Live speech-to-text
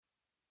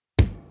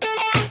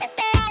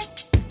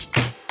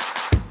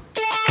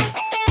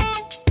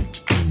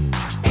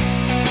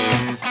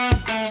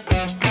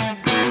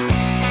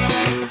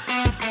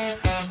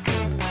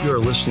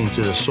listening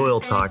to the Soil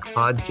Talk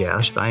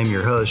podcast. I am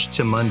your host,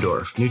 Tim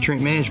Mundorf,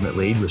 Nutrient Management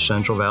Lead with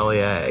Central Valley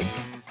Ag.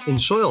 In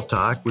Soil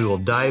Talk, we will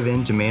dive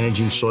into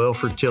managing soil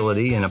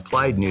fertility and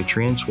applied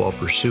nutrients while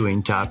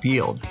pursuing top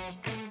yield.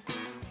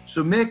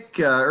 So Mick,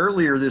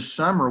 earlier this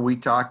summer, we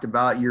talked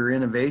about your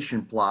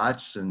innovation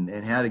plots and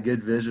had a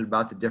good visit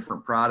about the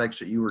different products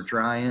that you were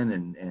trying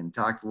and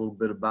talked a little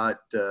bit about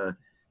the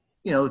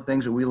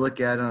things that we look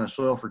at on a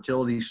soil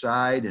fertility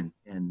side and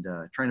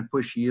trying to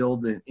push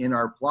yield in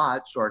our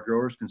plots so our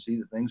growers can see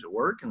the things that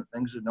work and the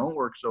things that don't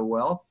work so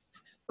well.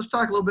 Let's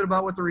talk a little bit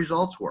about what the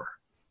results were.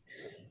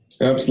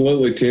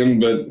 Absolutely, Tim,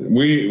 but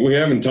we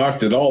haven't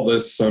talked at all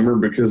this summer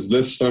because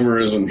this summer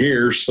isn't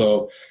here.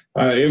 So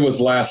it was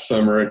last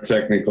summer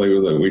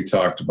technically that we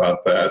talked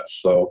about that.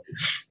 So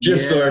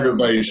just so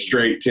everybody's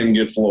straight, Tim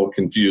gets a little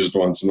confused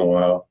once in a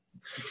while.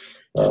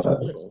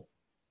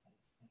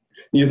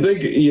 You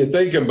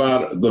think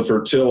about the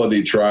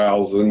fertility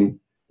trials, and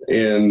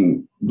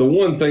the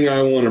one thing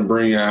I want to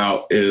bring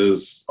out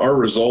is our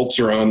results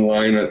are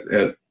online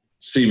at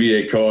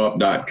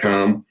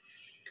cvacoop.com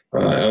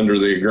under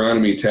the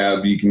agronomy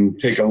tab. You can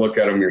take a look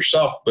at them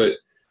yourself, but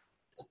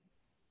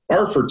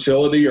our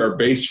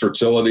base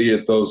fertility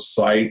at those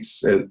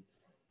sites,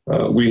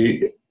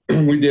 we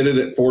did it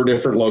at 4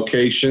 different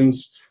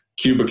locations: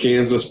 Cuba,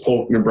 Kansas,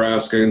 Polk,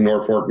 Nebraska, and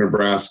Norfolk,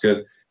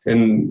 Nebraska,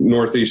 and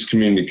Northeast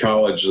Community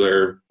College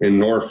there in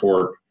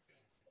Norfolk.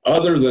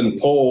 Other than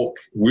Polk,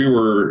 we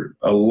were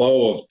a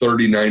low of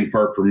 39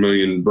 part per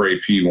million Bray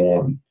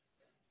P1.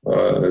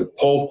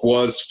 Polk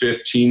was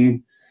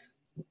 15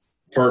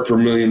 part per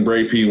million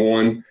Bray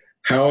P1.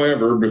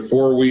 However,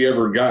 before we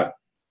ever got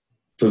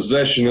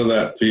possession of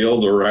that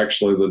field, or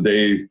actually the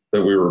day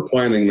that we were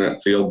planting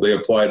that field, they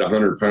applied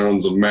 100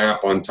 pounds of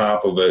MAP on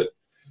top of it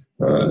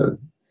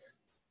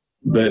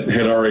that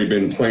had already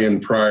been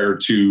planned prior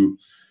to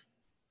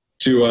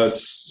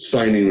us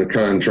signing the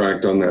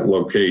contract on that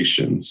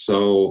location.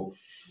 So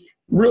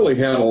really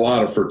had a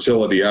lot of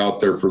fertility out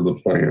there for the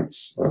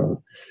plants.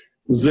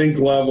 Zinc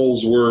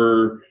levels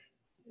were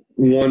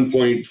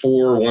 1.4,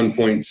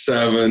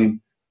 1.7,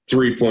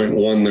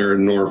 3.1 there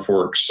in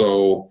Norfolk.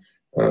 So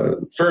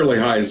fairly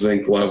high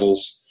zinc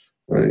levels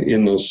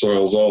in those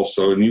soils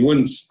also. And you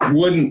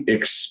wouldn't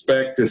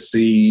expect to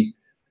see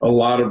a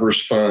lot of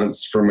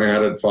response from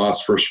added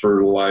phosphorus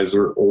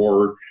fertilizer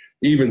or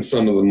even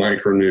some of the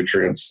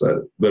micronutrients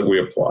that we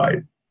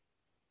applied.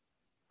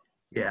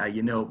 Yeah,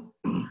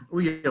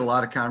 we get a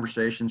lot of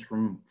conversations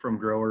from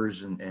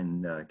growers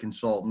and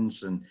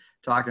consultants and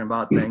talking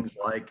about things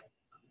like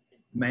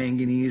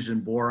manganese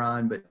and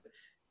boron, but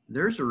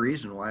there's a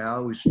reason why I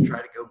always try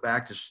to go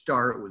back to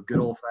start with good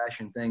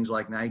old-fashioned things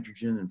like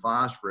nitrogen and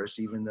phosphorus,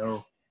 even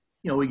though,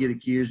 we get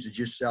accused of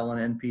just selling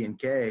NP and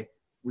K.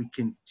 We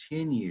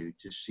continue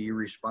to see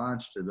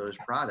response to those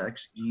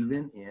products,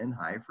 even in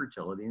high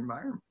fertility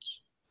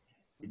environments.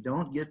 You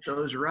don't get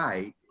those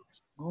right,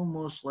 it's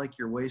almost like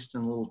you're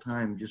wasting a little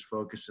time just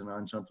focusing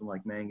on something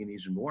like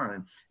manganese and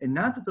boron. And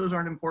not that those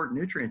aren't important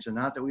nutrients and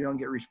not that we don't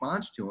get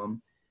response to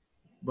them,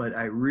 but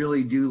I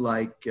really do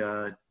like,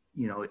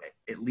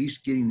 at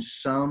least getting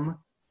some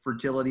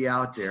fertility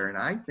out there. And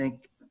I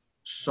think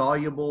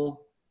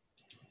soluble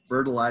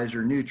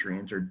fertilizer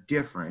nutrients are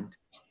different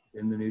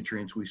than the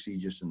nutrients we see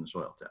just in the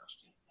soil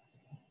test.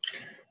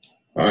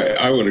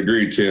 I would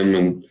agree, Tim.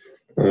 And,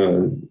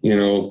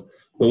 the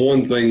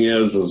one thing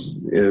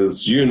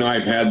is you and I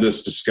have had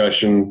this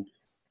discussion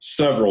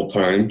several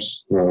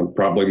times,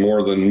 probably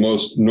more than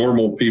most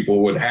normal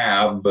people would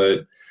have,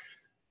 but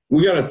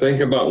we got to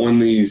think about when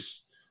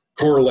these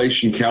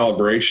correlation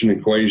calibration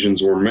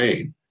equations were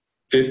made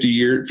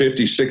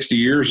 50, 60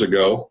 years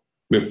ago,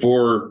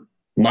 before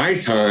my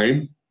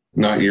time,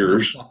 not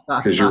yours,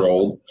 because you're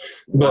old,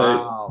 but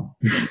wow.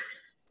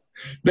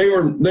 they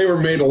were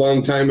made a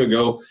long time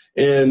ago,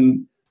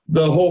 and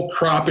the whole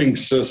cropping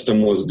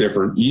system was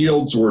different.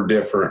 Yields were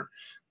different.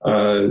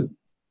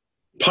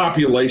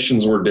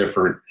 Populations were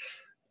different.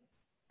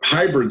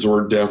 Hybrids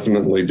were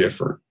definitely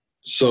different.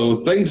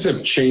 So things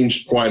have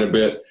changed quite a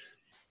bit.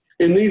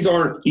 And these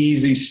aren't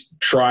easy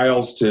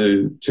trials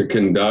to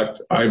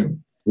conduct. I've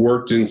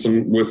worked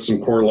with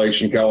some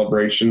correlation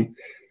calibration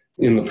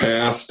in the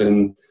past,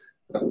 and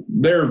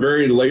they're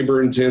very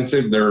labor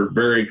intensive. They're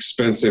very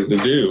expensive to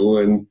do,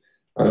 and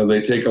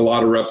they take a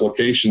lot of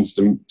replications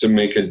to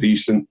make a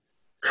decent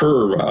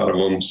curve out of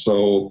them.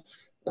 So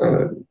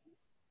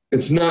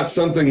it's not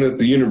something that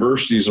the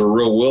universities are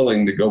real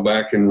willing to go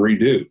back and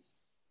redo.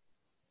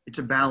 It's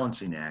a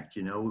balancing act.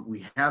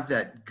 We have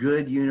that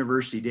good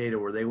university data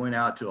where they went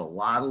out to a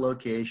lot of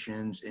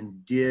locations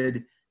and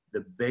did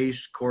the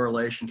base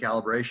correlation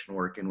calibration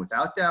work. And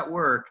without that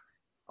work,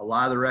 a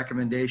lot of the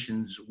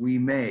recommendations we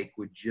make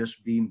would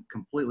just be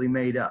completely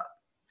made up.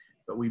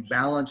 But we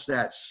balance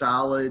that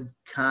solid,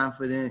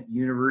 confident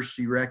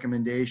university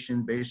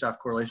recommendation based off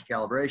correlation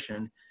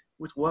calibration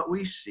with what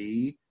we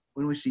see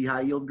when we see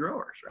high yield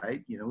growers,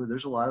 right?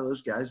 There's a lot of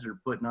those guys that are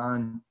putting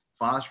on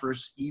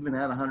phosphorus even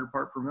at 100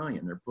 part per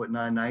million. They're putting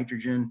on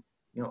nitrogen,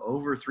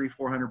 over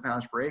 300-400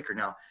 pounds per acre.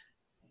 Now,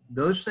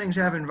 those things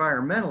have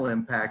environmental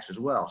impacts as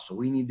well. So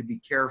we need to be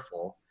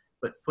careful,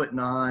 but putting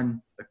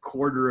on a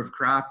quarter of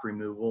crop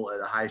removal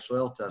at a high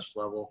soil test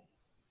level,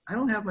 I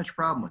don't have much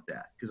problem with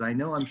that because I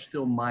know I'm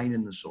still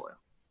mining the soil.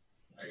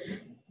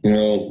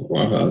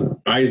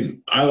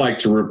 I like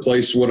to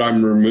replace what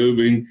I'm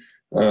removing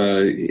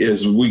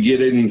as we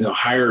get into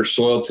higher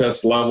soil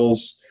test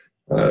levels.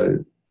 I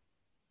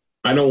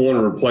don't want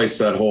to replace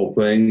that whole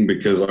thing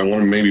because I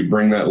want to maybe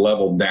bring that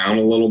level down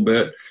a little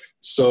bit.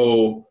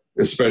 So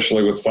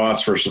especially with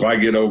phosphorus, if I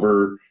get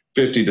over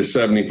 50 to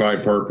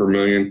 75 part per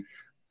million,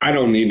 I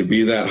don't need to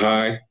be that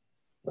high.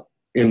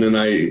 And then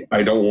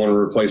I don't want to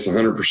replace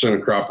 100%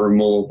 of crop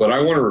removal, but I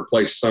want to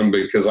replace some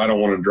because I don't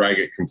want to drag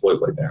it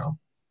completely down.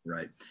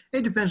 Right.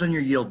 It depends on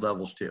your yield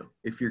levels too.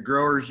 If your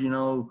growers,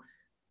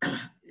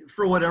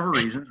 for whatever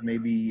reasons,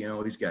 maybe,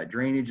 he's got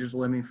drainage as a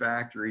limiting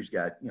factor. He's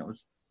got,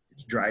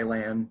 it's dry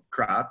land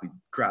crop,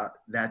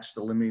 that's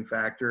the limiting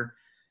factor.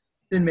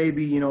 Then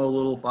maybe, a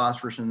little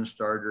phosphorus in the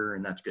starter,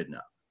 and that's good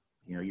enough.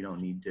 You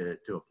don't need to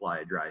apply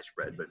a dry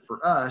spread. But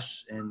for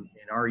us and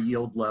our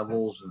yield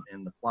levels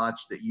and the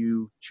plots that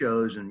you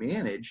chose and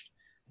managed,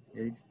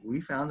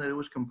 we found that it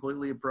was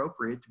completely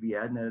appropriate to be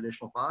adding that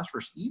additional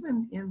phosphorus,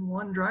 even in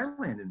one dry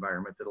land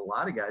environment that a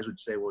lot of guys would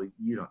say, well,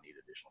 you don't need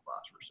additional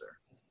phosphorus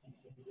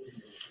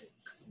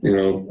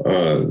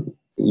there.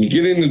 You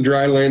get into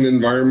dry land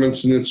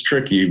environments and it's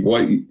tricky.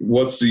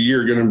 What's the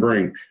year going to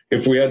bring?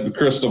 If we had the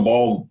crystal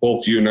ball,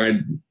 both you and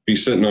I'd be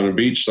sitting on a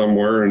beach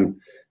somewhere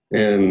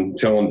and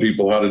telling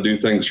people how to do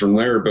things from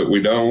there, but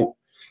we don't.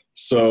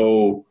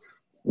 So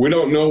we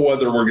don't know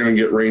whether we're going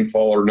to get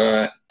rainfall or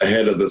not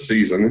ahead of the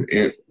season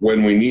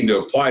when we need to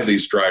apply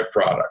these dry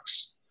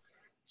products.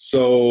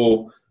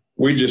 So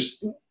we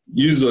just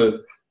use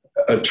a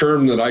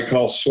term that I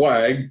call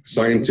swag,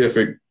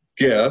 scientific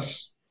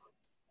guess.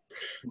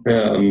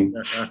 I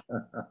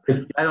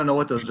don't know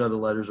what those other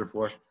letters are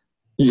for.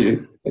 Yeah,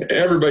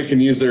 everybody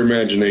can use their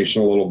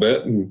imagination a little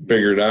bit and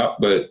figure it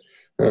out, but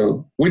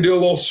we do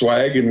a little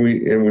swag and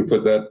we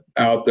put that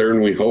out there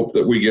and we hope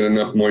that we get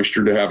enough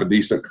moisture to have a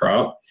decent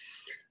crop.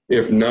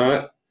 If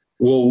not,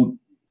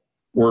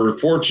 we're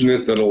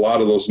fortunate that a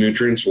lot of those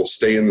nutrients will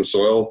stay in the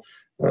soil.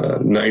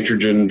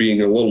 Nitrogen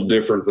being a little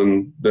different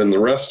than the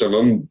rest of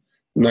them.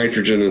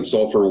 Nitrogen and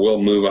sulfur will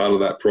move out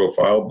of that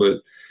profile,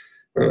 but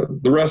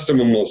the rest of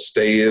them will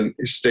stay in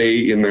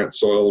that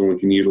soil and we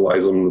can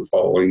utilize them the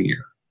following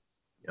year.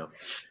 Yep.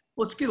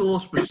 Let's get a little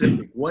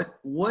specific.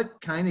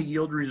 What kind of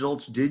yield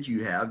results did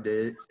you have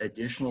to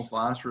additional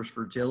phosphorus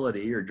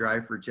fertility or dry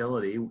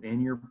fertility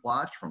in your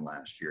plots from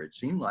last year? It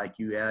seemed like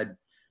you had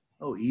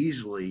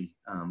easily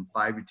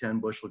 5 to 10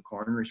 bushel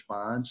corn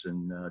response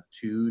and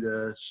 2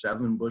 to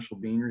 7 bushel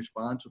bean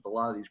response with a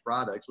lot of these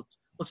products.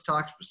 Let's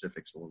talk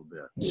specifics a little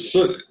bit.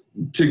 So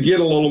to get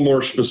a little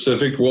more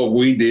specific, what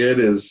we did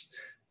is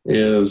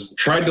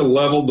tried to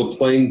level the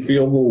playing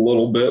field a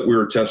little bit. We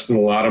were testing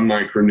a lot of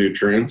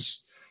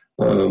micronutrients.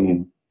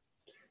 And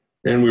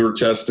we were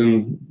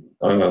testing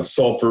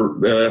sulfur,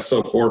 the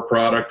SO4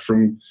 product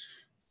from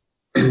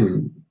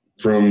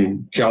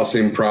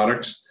calcium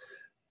products.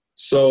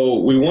 So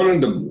we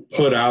wanted to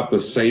put out the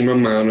same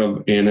amount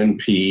of N and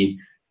P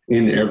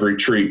in every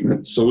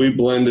treatment. So we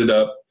blended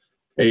up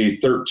a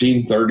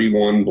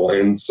 13-31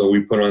 blend. So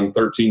we put on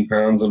 13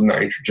 pounds of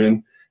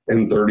nitrogen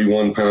and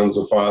 31 pounds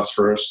of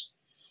phosphorus.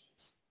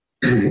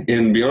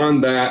 And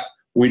beyond that,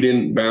 we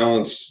didn't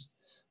balance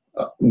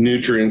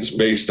nutrients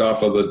based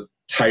off of the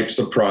types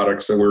of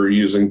products that we were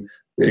using,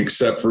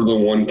 except for the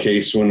one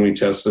case when we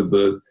tested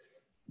the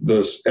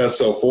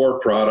SO4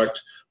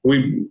 product.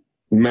 We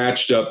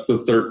matched up the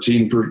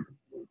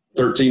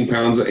 13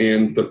 pounds of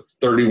N, the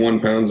 31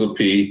 pounds of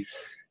P,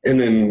 and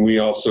then we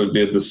also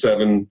did the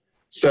 7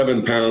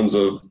 pounds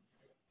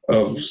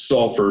of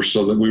sulfur,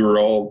 so that we were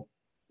all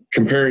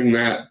comparing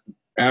that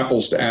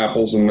apples to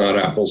apples and not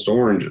apples to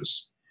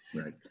oranges.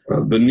 Right.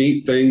 The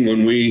neat thing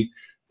when we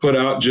put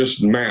out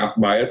just MAP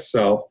by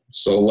itself,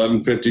 so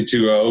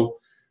 1152O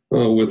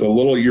with a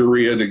little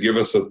urea to give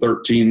us a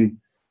 13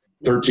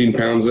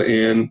 pounds of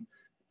N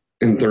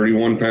and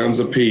 31 pounds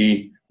of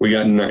P, we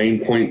got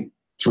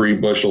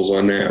 9.3 bushels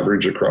on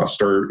average across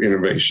our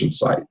innovation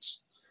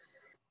sites.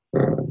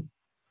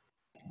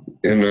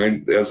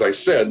 As I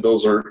said,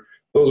 those are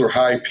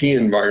high P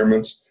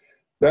environments.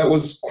 That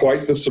was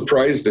quite the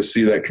surprise to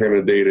see that kind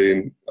of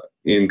data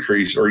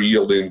increase or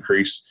yield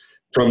increase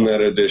from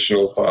that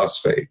additional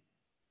phosphate.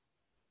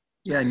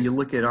 Yeah, and you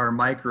look at our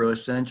Micro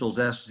Essentials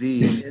SZ,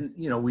 and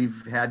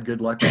we've had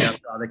good luck with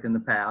that product in the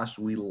past.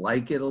 We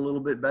like it a little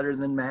bit better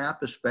than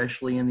MAP,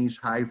 especially in these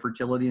high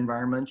fertility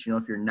environments.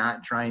 If you're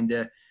not trying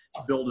to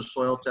build a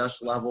soil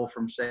test level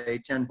from,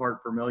 say, 10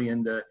 part per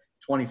million to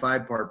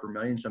 25 part per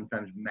million,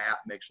 sometimes MAP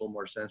makes a little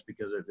more sense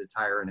because of its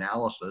higher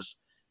analysis.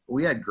 But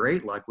we had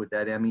great luck with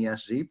that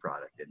MESZ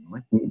product, didn't we?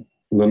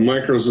 The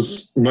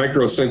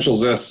Micro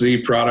Essentials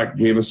SZ product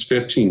gave us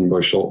 15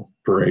 bushel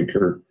per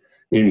acre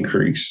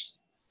increase.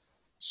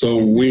 So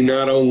we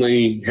not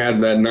only had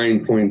that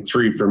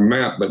 9.3 from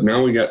MAP, but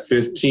now we got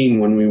 15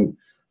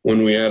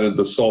 when we added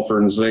the sulfur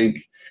and zinc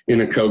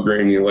in a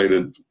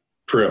co-granulated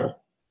Prill.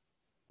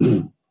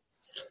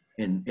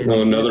 And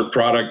Another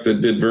product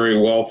that did very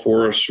well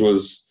for us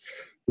was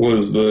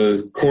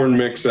the Corn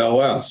Mix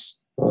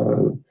LS.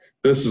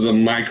 This is a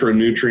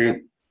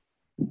micronutrient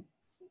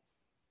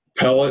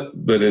pellet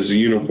that is a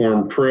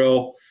uniform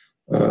prill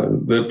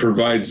that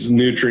provides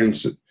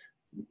nutrients,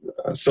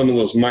 some of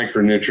those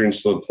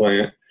micronutrients to the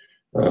plant.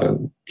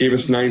 Gave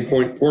us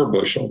 9.4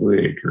 bushel to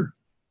the acre.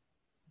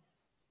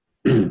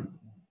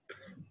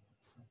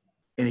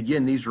 And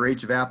again, these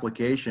rates of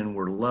application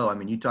were low. I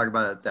mean, you talk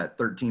about that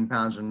 13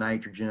 pounds of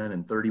nitrogen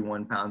and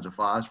 31 pounds of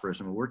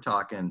phosphorus. I mean, we're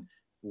talking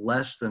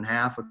less than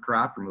half a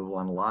crop removal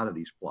on a lot of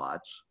these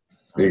plots.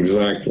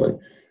 Exactly.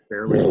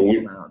 Fairly small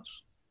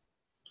amounts.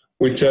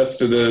 We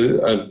tested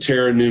a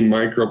Terra New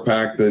Micro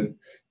Pack that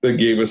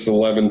gave us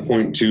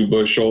 11.2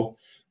 bushel.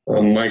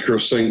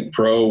 MicroSync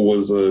Pro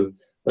was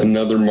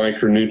another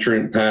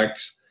micronutrient pack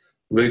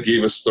that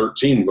gave us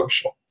 13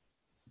 bushel.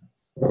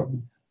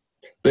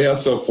 The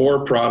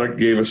SO4 product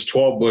gave us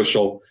 12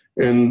 bushel,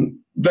 and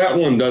that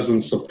one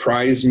doesn't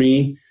surprise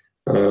me.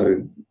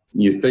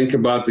 You think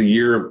about the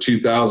year of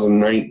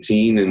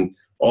 2019 and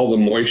all the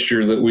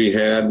moisture that we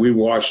had. We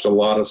washed a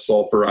lot of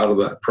sulfur out of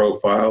that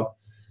profile.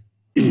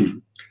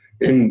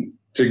 And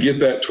to get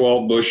that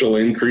 12 bushel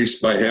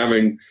increase by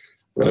having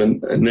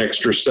an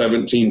extra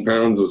 17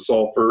 pounds of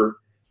sulfur,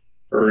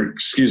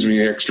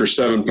 extra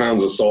 7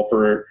 pounds of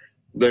sulfur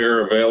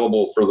there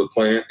available for the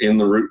plant in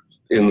the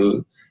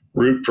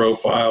root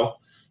profile,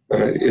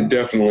 it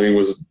definitely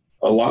was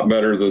a lot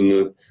better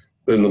than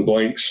the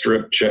blank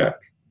strip check.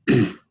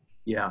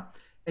 Yeah.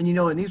 And,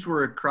 and these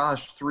were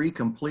across 3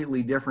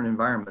 completely different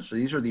environments. So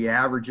these are the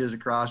averages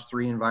across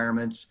 3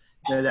 environments.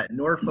 That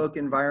Norfolk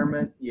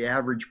environment, you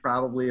average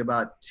probably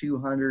about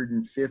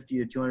 250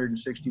 to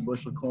 260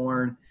 bushel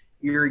corn.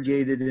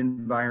 Irrigated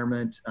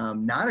environment,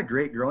 not a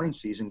great growing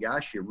season.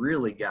 Gosh, you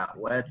really got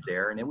wet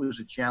there, and it was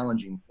a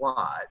challenging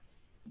plot.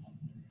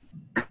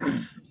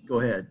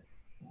 Go ahead.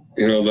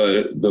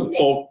 The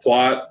Polk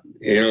plot,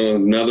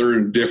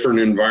 another different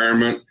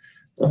environment.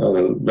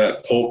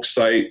 That Polk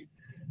site,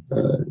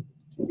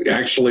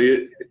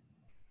 actually,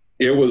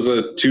 it was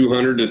a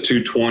 200 to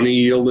 220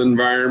 yield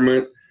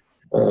environment.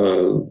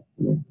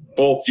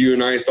 Both you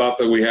and I thought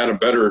that we had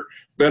a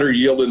better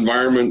yield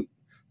environment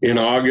in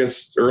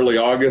early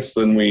August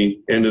than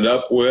we ended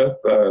up with.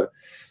 A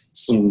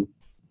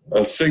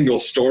single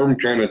storm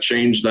kind of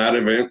changed that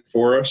event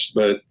for us,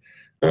 but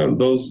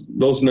those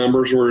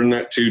numbers were in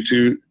that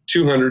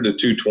 200 to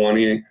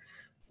 220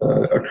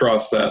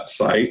 across that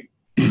site.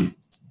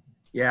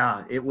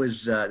 Yeah, it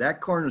was,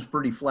 that corn was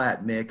pretty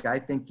flat, Mick. I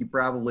think you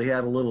probably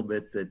had a little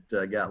bit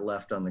that got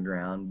left on the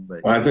ground,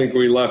 but I think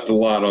we left a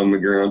lot on the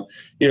ground.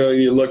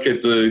 You look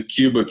at the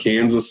Cuba,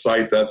 Kansas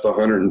site, that's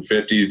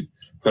 150,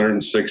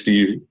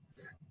 160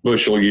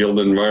 bushel yield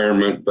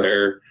environment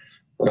there.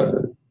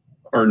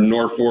 Our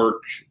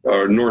Norfolk,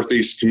 our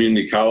Northeast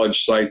Community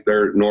College site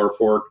there at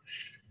Norfolk,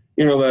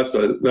 that's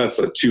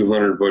a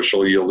 200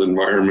 bushel yield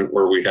environment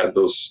where we had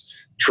those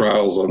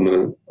trials on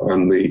the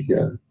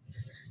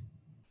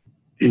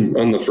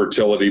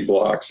fertility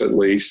blocks at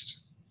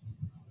least.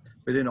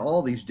 But in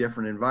all these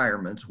different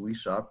environments, we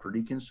saw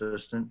pretty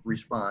consistent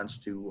response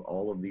to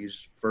all of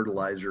these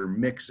fertilizer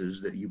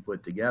mixes that you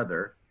put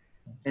together.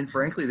 And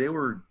frankly, they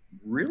were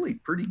really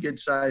pretty good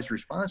sized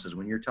responses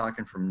when you're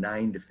talking from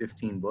 9 to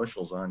 15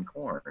 bushels on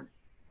corn.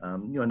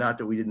 Not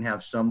that we didn't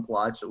have some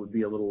plots that would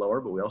be a little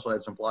lower, but we also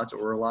had some plots that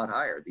were a lot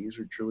higher. These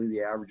are truly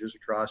the averages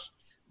across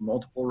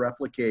multiple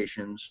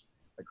replications,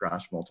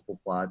 across multiple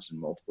plots and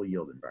multiple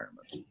yield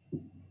environments.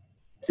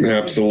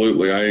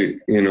 Absolutely.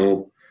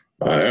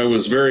 I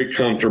was very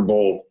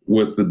comfortable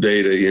with the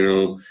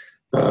data.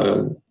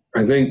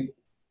 I think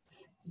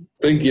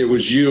it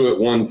was you at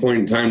one point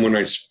in time when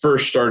I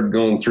first started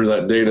going through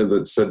that data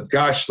that said,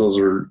 gosh, those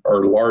are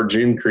large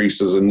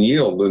increases in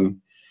yield. And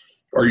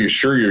are you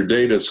sure your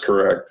data is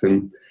correct?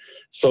 And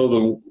so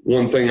the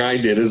one thing I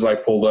did is I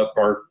pulled up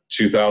our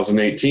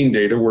 2018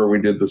 data where we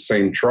did the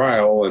same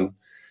trial and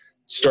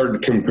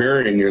started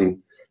comparing.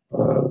 And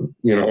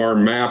our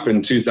map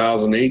in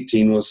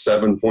 2018 was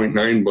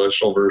 7.9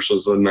 bushel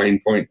versus a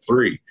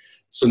 9.3.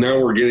 So now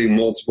we're getting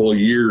multiple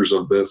years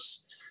of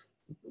this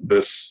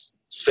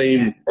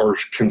same or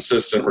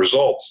consistent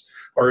results.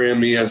 Our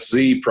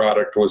MESZ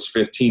product was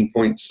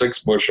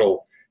 15.6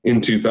 bushel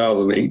in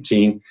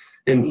 2018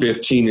 and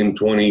 15 in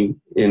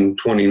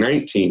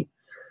 2019.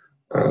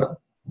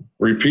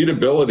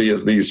 Repeatability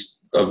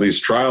of these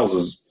trials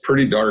is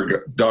pretty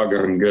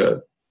doggone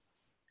good.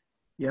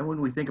 Yeah,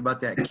 when we think about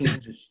that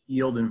Kansas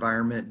yield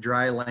environment,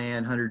 dry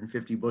land,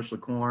 150 bushel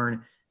of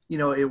corn,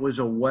 it was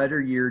a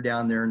wetter year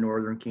down there in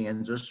northern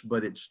Kansas,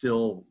 but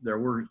there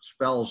were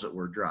spells that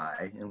were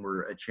dry and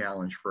were a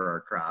challenge for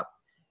our crop.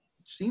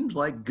 It seems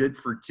like good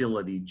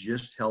fertility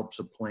just helps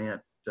a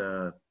plant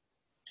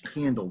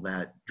handle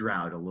that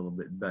drought a little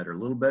bit better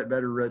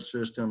root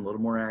system, a little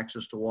more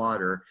access to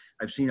water.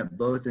 I've seen it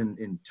both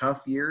in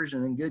tough years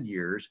and in good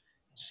years.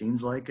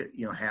 Seems like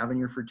having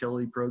your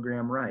fertility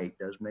program right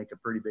does make a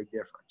pretty big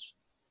difference.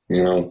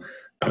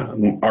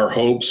 Our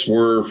hopes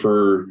were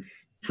for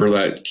for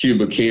that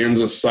Cuba,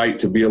 Kansas site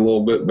to be a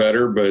little bit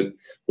better. But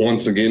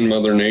once again,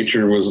 Mother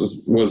Nature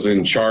was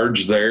in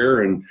charge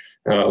there, and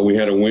we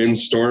had a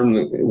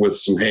windstorm with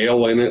some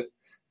hail in it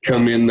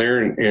come in there,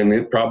 and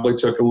it probably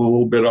took a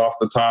little bit off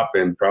the top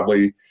end,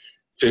 probably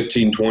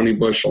 15, 20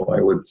 bushel,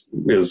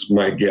 is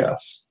my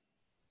guess.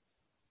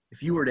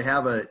 If you were to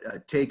have a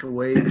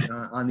takeaway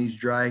on these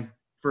dry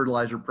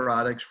fertilizer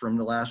products from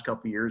the last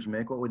couple of years,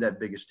 Mick, what would that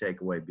biggest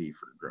takeaway be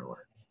for a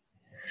grower?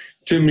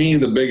 To me,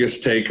 the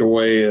biggest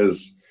takeaway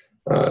is,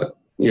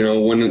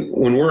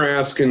 when we're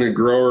asking a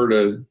grower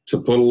to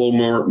put a little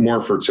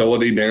more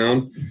fertility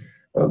down,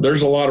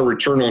 there's a lot of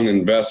return on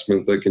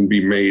investment that can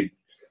be made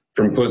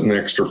from putting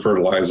extra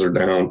fertilizer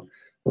down.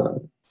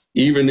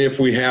 Even if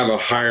we have a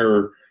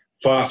higher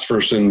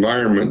phosphorus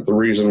environment, the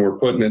reason we're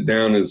putting it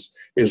down is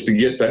to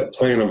get that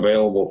plant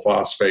available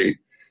phosphate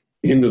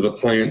into the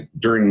plant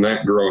during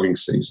that growing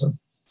season.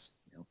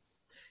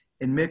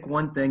 And Mick,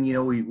 one thing,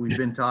 we've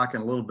been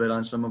talking a little bit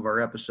on some of our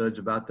episodes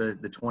about the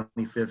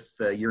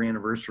 25th year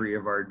anniversary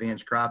of our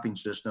advanced cropping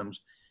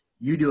systems.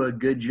 You do a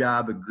good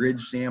job of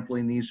grid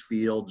sampling these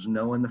fields,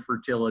 knowing the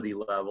fertility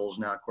levels.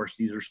 Now, of course,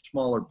 these are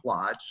smaller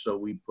plots, so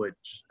we put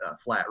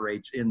flat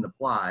rates in the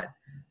plot.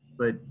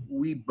 But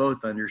we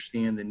both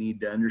understand the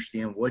need to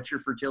understand what your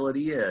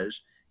fertility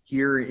is.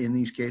 Here, in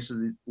these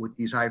cases, with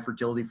these high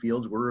fertility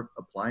fields, we're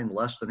applying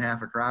less than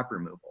half a crop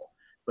removal.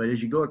 But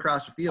as you go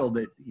across the field,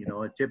 a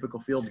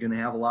typical field is going to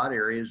have a lot of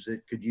areas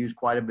that could use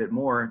quite a bit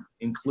more,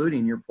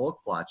 including your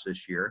bulk plots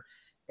this year.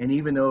 And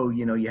even though,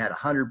 you had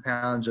 100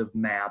 pounds of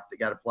MAP that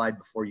got applied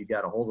before you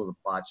got a hold of the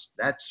plots,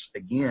 that's,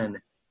 again,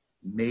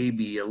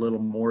 maybe a little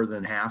more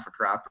than half a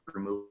crop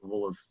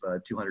removal of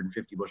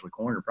 250 bushel of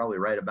corn, or probably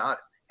right about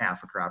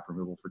half a crop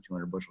removal for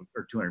 200 bushel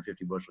or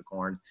 250 bushel of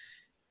corn.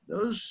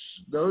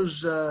 Those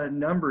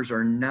numbers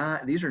are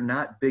not, these are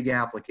not big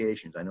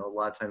applications. I know a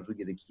lot of times we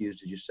get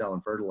accused of just selling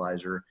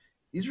fertilizer.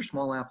 These are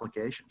small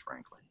applications,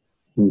 frankly.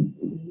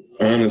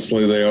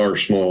 Honestly, they are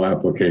small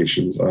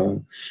applications.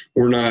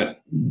 We're not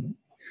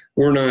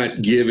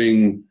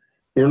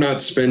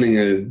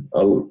spending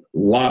a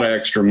lot of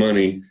extra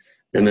money,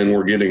 and then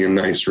we're getting a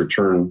nice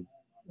return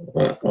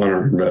on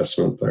our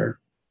investment there.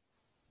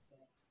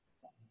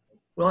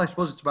 Well, I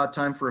suppose it's about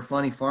time for a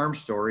funny farm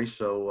story.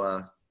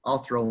 So I'll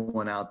throw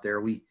one out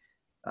there. We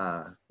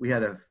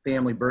had a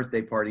family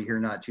birthday party here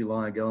not too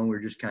long ago, and we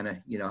were just kind of,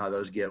 how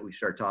those get. We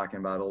start talking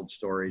about old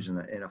stories, and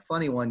a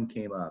funny one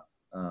came up.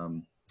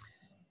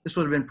 This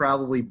would have been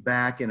probably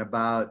back in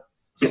about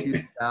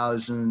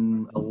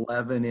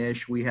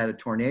 2011-ish. We had a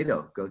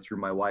tornado go through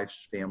my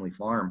wife's family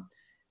farm,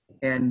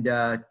 and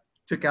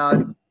took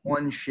out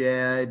one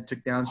shed,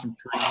 took down some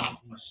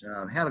trees,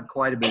 had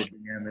quite a bit of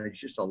damage,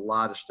 just a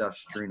lot of stuff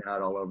strewn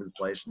out all over the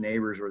place.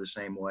 Neighbors were the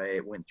same way.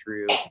 It went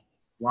through,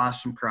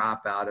 lost some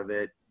crop out of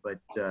it. But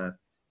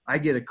I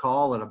get a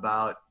call at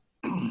about,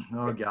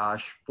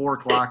 4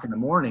 o'clock in the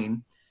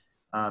morning,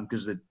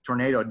 because the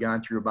tornado had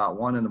gone through about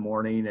 1 in the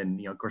morning,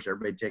 and, of course,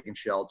 everybody taking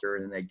shelter,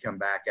 and then they'd come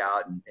back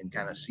out and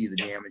kind of see the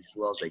damage as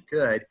well as they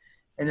could.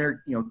 And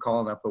they're,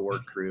 calling up a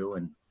work crew,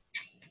 and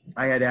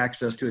I had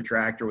access to a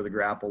tractor with a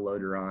grapple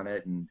loader on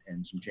it and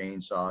some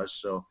chainsaws.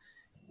 So,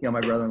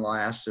 my brother-in-law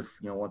asked if,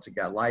 once it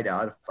got light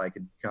out, if I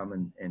could come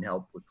and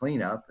help with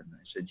cleanup. And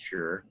I said,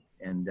 sure.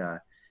 And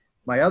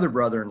my other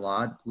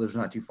brother-in-law lives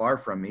not too far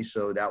from me.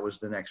 So that was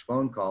the next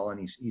phone call. And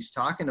he's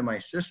talking to my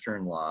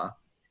sister-in-law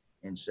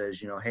and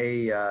says,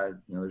 hey,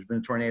 there's been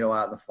a tornado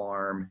out in the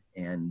farm,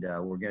 and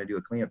we're going to do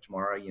a cleanup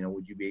tomorrow.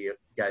 Would you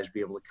guys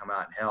be able to come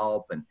out and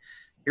help? And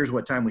here's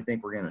what time we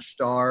think we're going to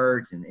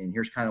start, and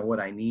here's kind of what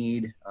I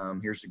need.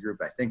 Here's the group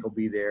I think will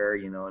be there,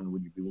 and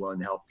would you be willing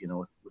to help,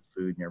 with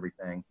food and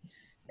everything?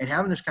 And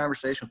having this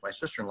conversation with my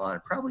sister-in-law,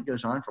 it probably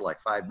goes on for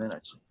like 5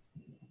 minutes.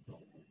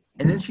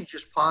 And then she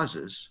just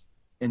pauses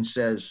and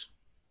says,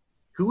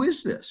 who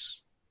is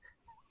this?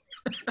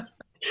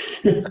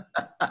 Well,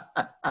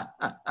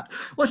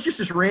 it's just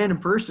this random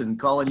person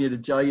calling you to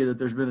tell you that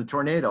there's been a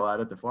tornado out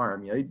at the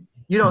farm. You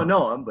don't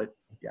know him, but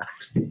yeah.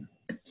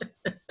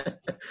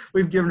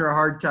 We've given her a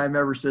hard time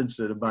ever since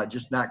then about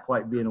just not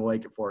quite being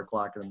awake at 4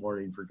 o'clock in the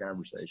morning for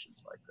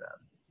conversations like that.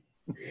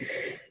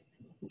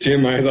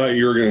 Tim, I thought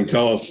you were going to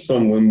tell us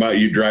something about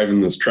you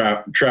driving this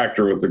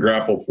tractor with the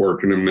grapple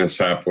fork and a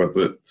mishap with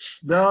it.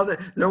 No,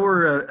 there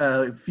were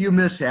a few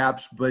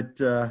mishaps, but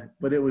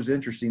it was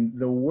interesting.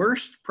 The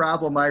worst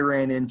problem I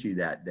ran into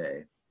that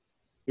day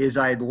is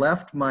I had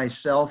left my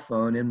cell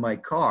phone in my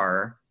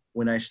car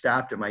when I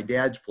stopped at my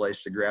dad's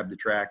place to grab the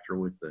tractor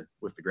with the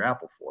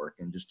grapple fork,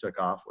 and just took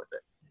off with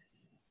it.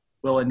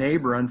 Well, a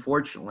neighbor,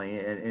 unfortunately,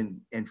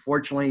 and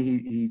fortunately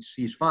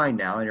he's fine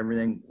now and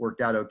everything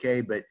worked out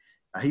okay, but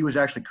he was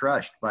actually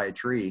crushed by a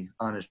tree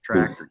on his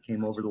tractor.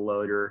 Came over the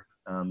loader,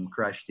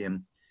 crushed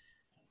him.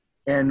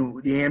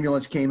 And the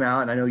ambulance came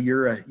out, and I know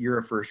you're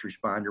a first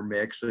responder,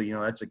 Mick, so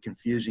that's a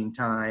confusing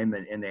time,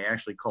 and they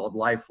actually called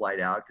Life Flight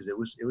out because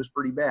it was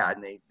pretty bad,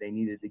 and they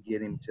needed to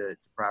get him to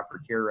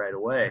proper care right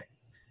away.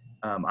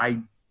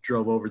 I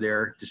drove over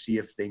there to see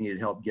if they needed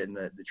help getting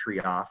the tree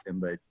off them,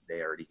 but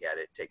they already had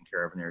it taken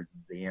care of, and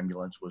the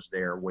ambulance was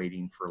there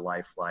waiting for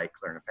Life Flight,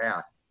 clearing a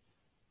path.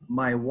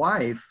 My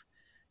wife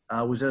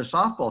was at a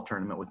softball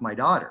tournament with my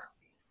daughter,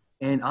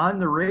 and on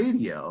the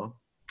radio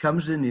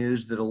comes the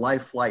news that a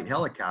Life Flight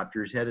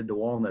helicopter is headed to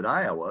Walnut,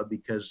 Iowa,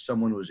 because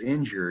someone was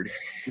injured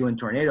doing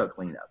tornado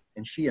cleanup.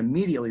 And she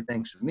immediately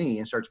thinks of me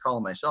and starts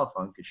calling my cell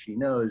phone because she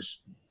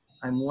knows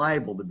I'm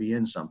liable to be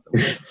in something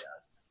like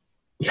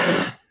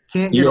that.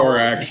 Can't get you are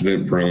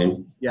accident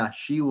prone. Yeah,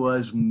 she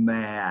was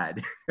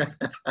mad.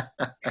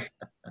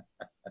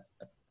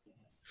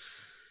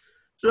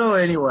 So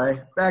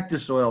anyway, back to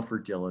soil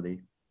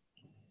fertility.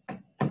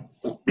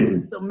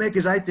 So Mick,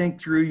 as I think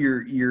through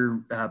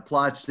your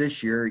plots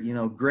this year,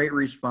 great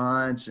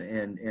response,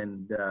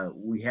 and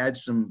we had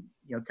some,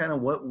 kind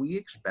of what we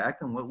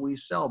expect and what we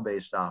sell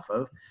based off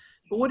of.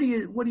 But what are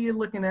you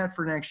looking at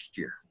for next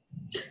year?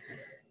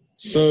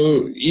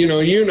 So,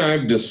 you and I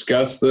have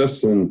discussed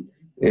this and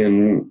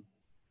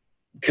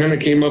kind of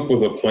came up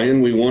with a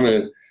plan. We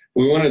want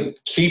to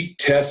keep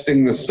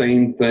testing the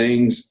same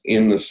things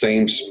in the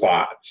same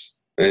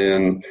spots.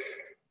 And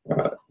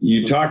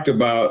you talked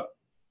about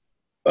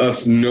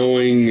us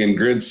knowing and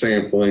grid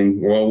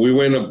sampling. Well, we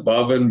went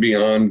above and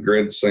beyond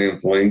grid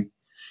sampling.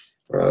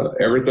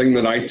 Everything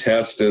that I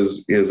test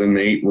is in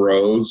 8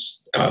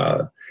 rows.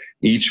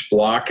 Each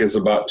block is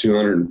about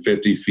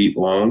 250 feet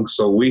long.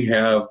 So we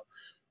have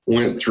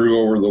went through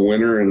over the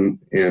winter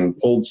and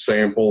pulled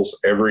samples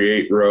every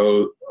 8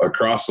 rows,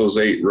 across those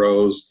 8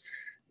 rows,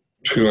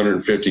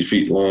 250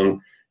 feet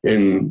long.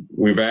 And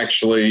we've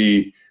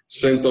actually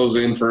sent those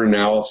in for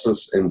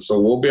analysis. And so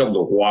we'll be able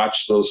to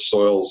watch those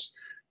soils,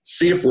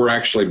 see if we're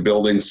actually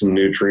building some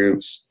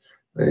nutrients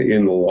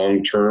in the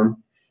long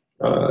term.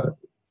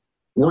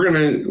 We're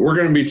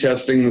gonna be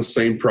testing the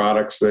same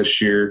products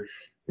this year,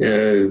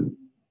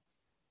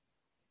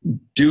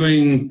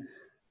 doing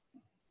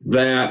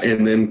that,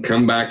 and then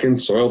come back and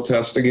soil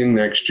test again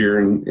next year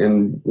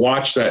and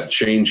watch that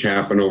change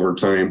happen over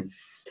time.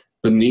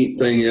 The neat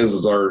thing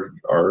is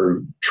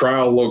our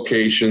trial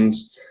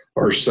locations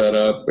are set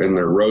up and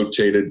they're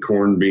rotated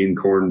corn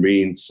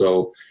bean.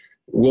 So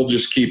we'll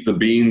just keep the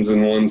beans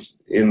in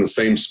the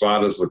same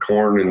spot as the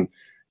corn,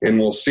 and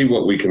we'll see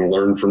what we can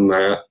learn from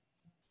that.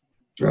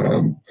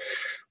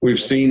 We've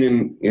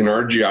seen in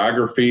our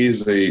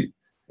geographies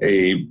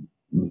a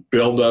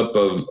buildup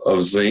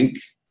of zinc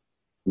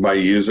by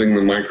using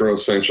the Micro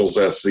Essentials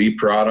SC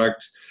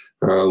product.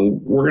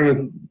 We're going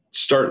to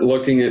start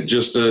looking at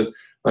just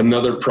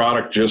another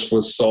product just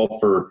with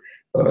sulfur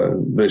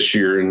this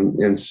year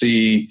and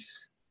see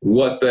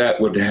what that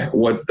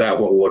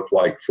will look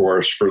like for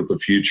us for the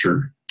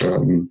future.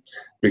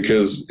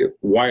 Because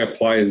why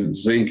apply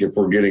zinc if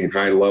we're getting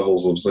high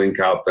levels of zinc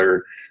out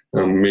there?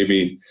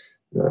 Maybe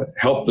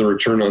help the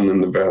return on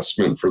an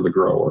investment for the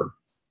grower.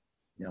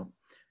 Yeah.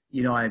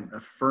 I'm a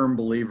firm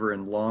believer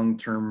in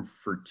long-term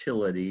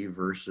fertility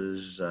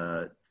versus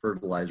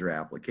fertilizer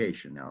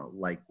application. Now,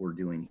 like we're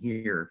doing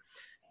here,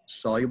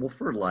 soluble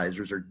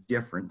fertilizers are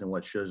different than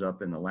what shows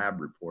up in the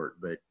lab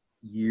report, but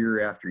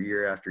year after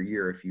year after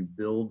year, if you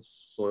build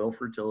soil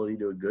fertility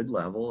to a good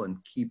level and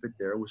keep it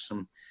there with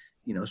some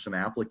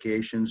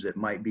applications that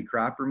might be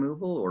crop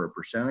removal or a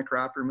percent of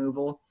crop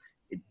removal,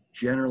 it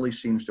generally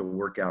seems to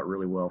work out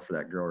really well for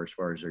that grower as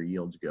far as their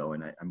yields go.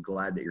 And I'm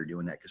glad that you're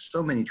doing that, because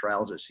so many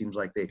trials, it seems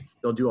like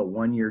they'll do a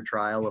 1-year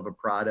trial of a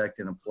product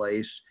in a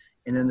place,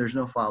 and then there's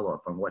no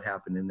follow-up on what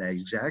happened in that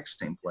exact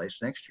same place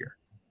next year.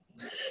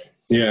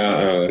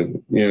 Yeah,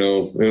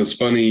 it was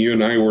funny. You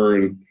and I were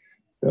in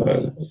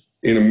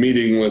a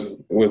meeting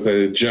with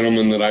a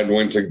gentleman that I'd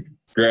went to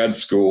grad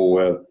school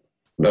with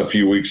a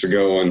few weeks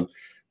ago, and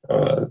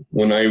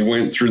when I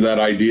went through that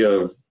idea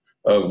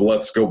of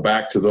let's go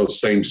back to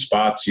those same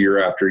spots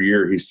year after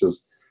year, he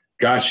says,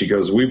 "Gosh," he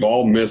goes, "we've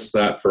all missed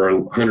that for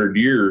 100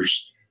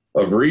 years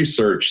of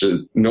research.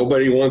 That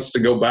nobody wants to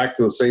go back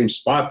to the same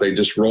spot. They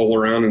just roll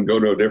around and go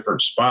to a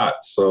different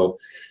spot." So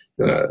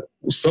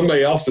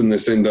somebody else in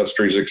this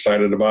industry is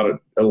excited about it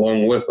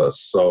along with us.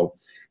 So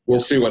we'll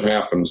see what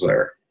happens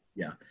there.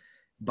 Yeah.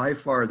 By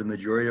far, the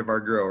majority of our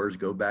growers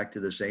go back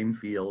to the same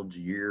fields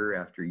year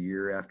after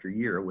year after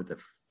year with a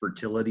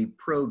fertility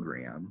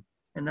program.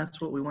 And that's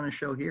what we want to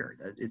show here.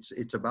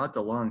 It's about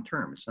the long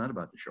term. It's not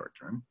about the short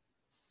term.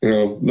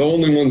 The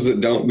only ones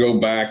that don't go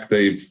back,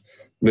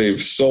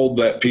 they've sold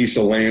that piece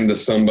of land to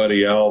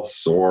somebody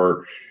else,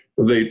 or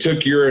they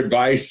took your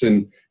advice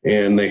and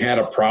they had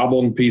a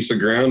problem piece of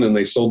ground and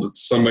they sold it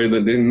to somebody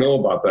that didn't know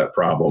about that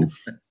problem.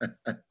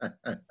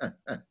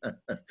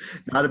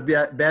 Not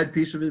a bad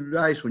piece of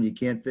advice when you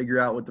can't figure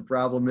out what the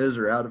problem is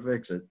or how to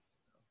fix it.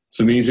 It's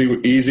an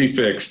easy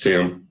fix,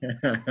 Tim.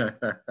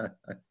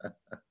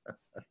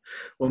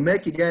 Well,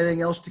 Mick, you got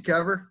anything else to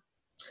cover?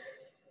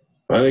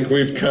 I think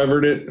we've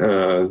covered it.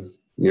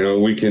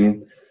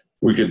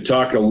 We could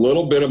talk a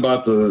little bit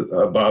about the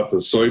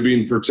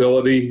soybean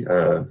fertility.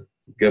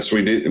 Guess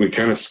we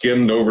kind of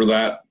skimmed over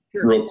that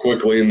real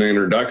quickly in the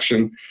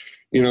introduction.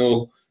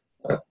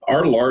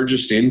 Our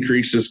largest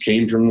increases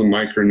came from the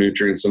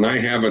micronutrients, and I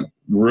haven't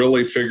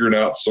really figured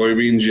out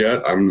soybeans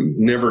yet. I'm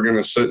never going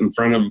to sit in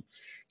front of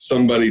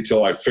somebody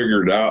till I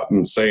figure it out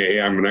and say,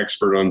 hey, I'm an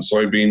expert on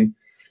soybean.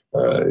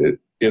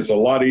 It's a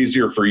lot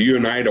easier for you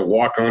and I to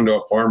walk onto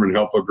a farm and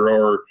help a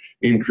grower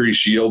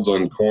increase yields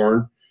on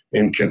corn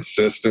and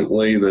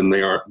consistently than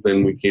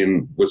we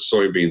can with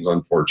soybeans,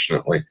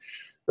 unfortunately.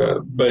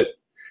 But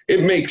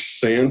it makes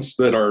sense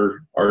that our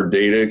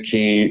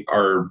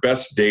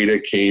best data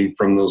came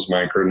from those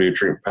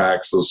micronutrient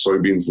packs. Those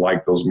soybeans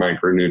like those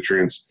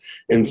micronutrients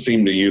and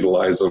seem to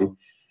utilize them.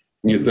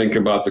 You think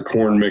about the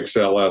corn mix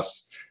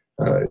LS,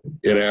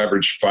 it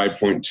averaged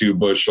 5.2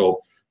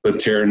 bushel. The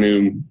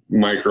Terranum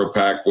micro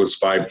pack was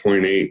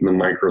 5.8 and the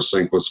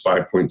microsync was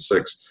 5.6.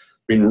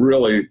 I mean,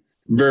 really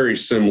very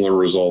similar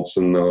results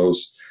in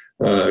those.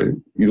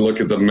 You look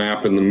at the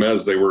MAP and the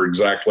MES, they were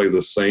exactly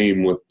the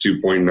same with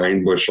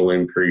 2.9 bushel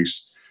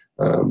increase.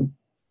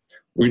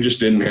 We just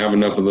didn't have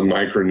enough of the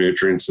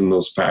micronutrients in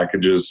those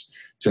packages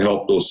to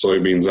help those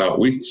soybeans out.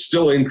 We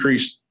still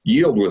increased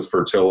yield with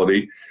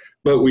fertility,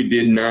 but we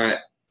did not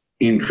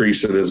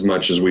increase it as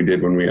much as we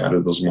did when we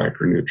added those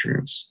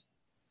micronutrients.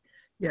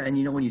 Yeah,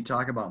 and when you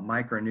talk about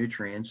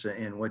micronutrients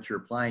and what you're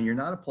applying, you're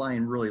not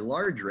applying really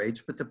large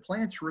rates, but the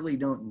plants really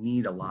don't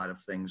need a lot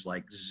of things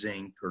like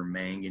zinc or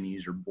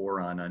manganese or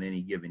boron on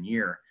any given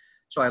year.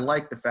 So I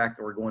like the fact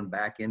that we're going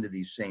back into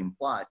these same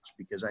plots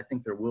because I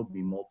think there will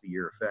be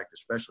multi-year effect,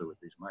 especially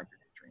with these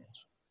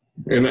micronutrients.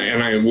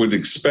 And I would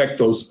expect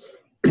those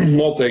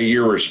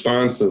multi-year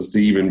responses to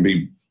even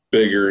be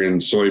bigger in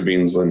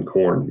soybeans than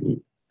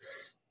corn,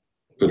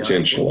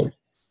 potentially.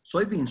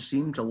 Yeah, soybeans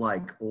seem to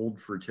like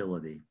old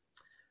fertility.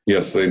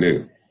 Yes, they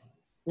do.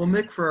 Well,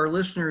 Mick, for our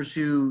listeners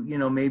who,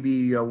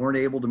 maybe weren't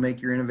able to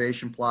make your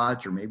innovation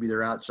plots, or maybe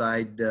they're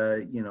outside,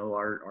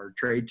 our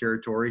trade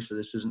territory, so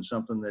this isn't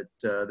something that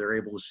they're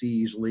able to see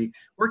easily,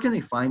 where can they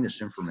find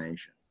this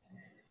information?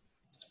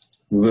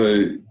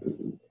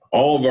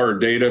 All of our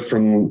data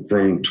from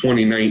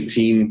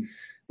 2019,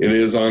 it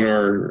is on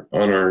our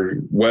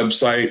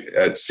website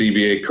at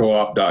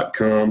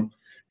cvacoop.com,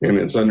 and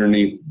it's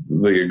underneath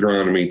the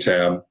agronomy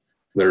tab.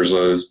 There's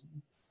a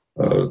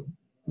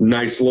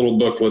nice little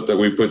booklet that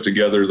we put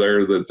together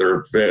there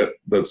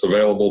that's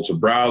available to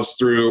browse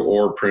through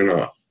or print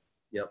off.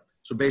 Yep.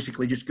 So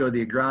basically just go to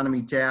the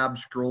agronomy tab,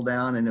 scroll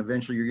down, and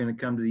eventually you're going to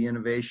come to the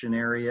innovation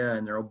area,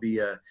 and there'll be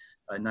a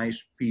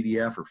nice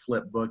PDF or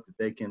flip book that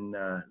they can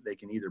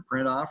either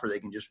print off or they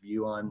can just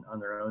view on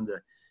their own to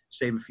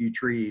save a few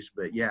trees.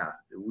 But yeah,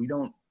 we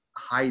don't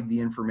hide the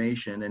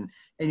information, and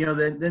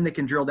then they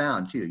can drill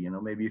down too.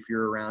 Maybe if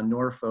you're around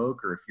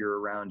Norfolk or if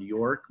you're around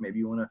York, maybe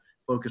you want to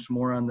focus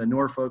more on the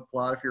Norfolk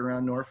plot if you're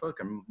around Norfolk,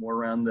 and more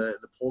around the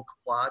Polk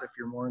plot if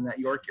you're more in that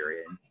York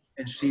area,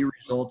 and see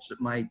results that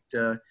might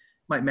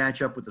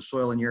match up with the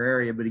soil in your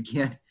area. But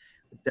again,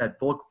 with that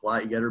Polk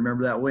plot, you got to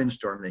remember that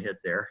windstorm that hit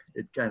there.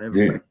 It kind of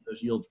affected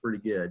those yields pretty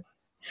good.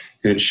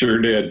 It sure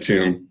did,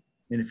 Tim.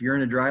 And if you're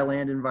in a dry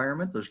land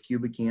environment, those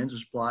Cuba,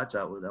 Kansas plots,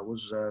 that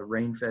was a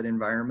rain-fed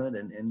environment,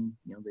 and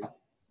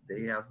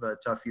they have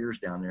tough years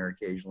down there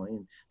occasionally.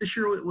 And this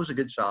year it was a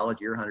good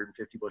solid year,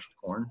 150 bushel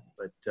corn.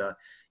 But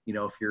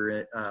if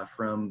you're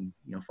from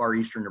far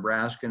eastern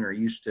Nebraska and are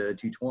used to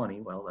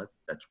 220, well,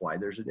 that's why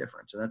there's a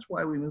difference, and that's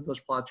why we move those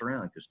plots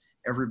around, because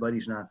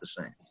everybody's not the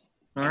same.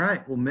 All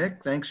right. Well,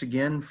 Mick, thanks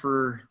again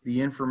for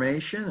the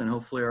information, and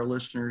hopefully our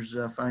listeners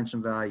find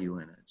some value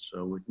in it.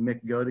 So with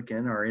Mick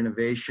Godekin, our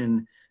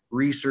innovation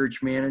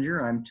research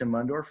manager, I'm Tim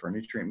Mundorf, our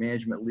nutrient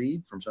management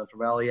lead from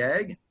Central Valley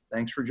Ag.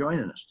 Thanks for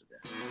joining us today.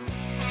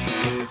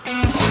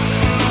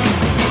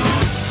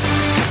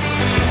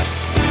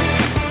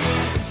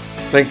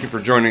 Thank you for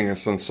joining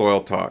us on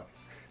Soil Talk.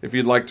 If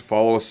you'd like to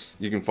follow us,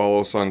 you can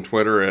follow us on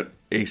Twitter at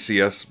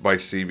ACS by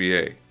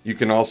CVA. You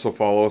can also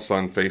follow us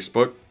on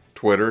Facebook,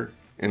 Twitter,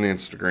 and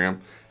Instagram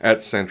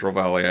at Central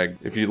Valley Ag.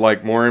 If you'd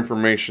like more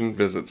information,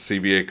 visit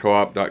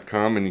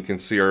cvacoop.com, and you can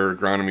see our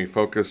agronomy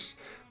focus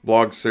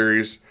blog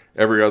series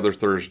every other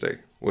Thursday.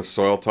 With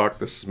Soil Talk,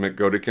 this is Mick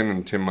Godekin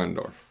and Tim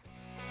Mundorf.